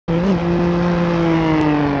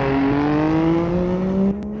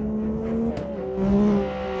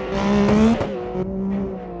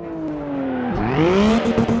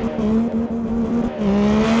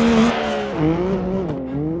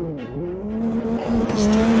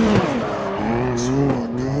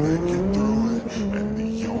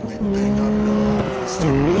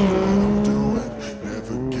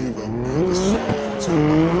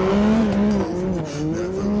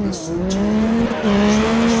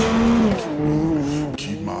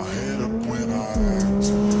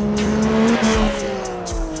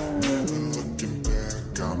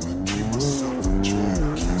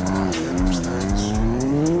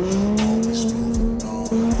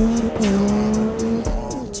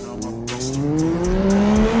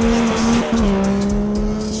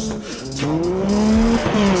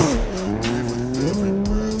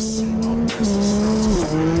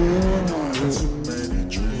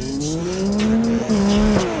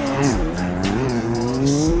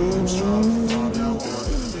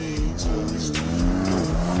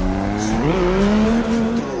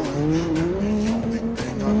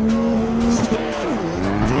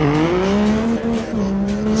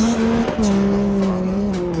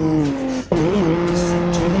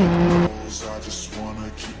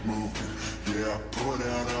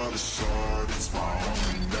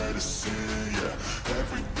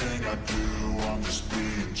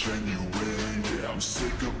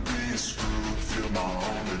sick of being screwed, feel my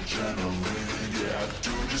own adrenaline. Yeah, I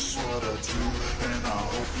do just what I do, and I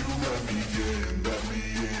hope you let me in,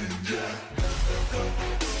 yeah.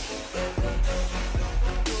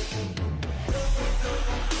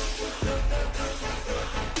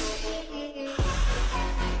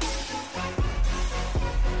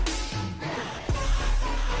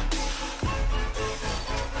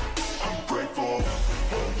 I'm grateful,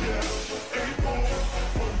 oh yeah, able,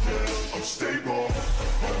 oh yeah, I'm stable,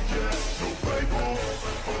 oh yeah, no label,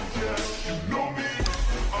 oh yeah, you know me,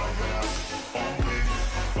 I have only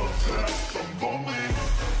a path, I'm lonely,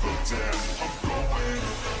 but damn, I'm going,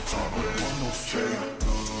 I want no fake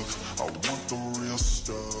love, I want the real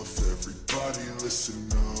stuff, everybody listen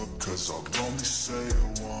up, cause I'll only say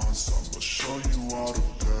it once, I'ma show you all the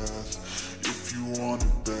path, if you want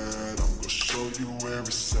it bad, I'm gonna show you where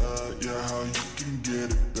it's at, yeah, how you can get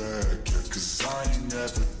it back, yeah, cause I ain't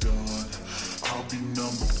never done, I'll be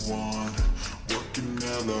number one, working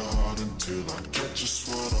hella hard until I get just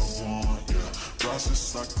what I want, yeah,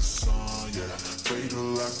 rises like the sun, yeah, fatal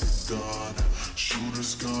like a gun,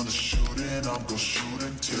 shooters gonna shoot and I'm gonna shoot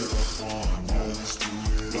until I won, yeah, let's do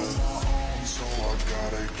it on my own, so I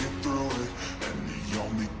gotta get through it, and the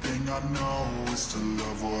only thing I know is to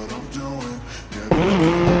love what I'm doing,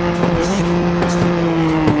 yeah.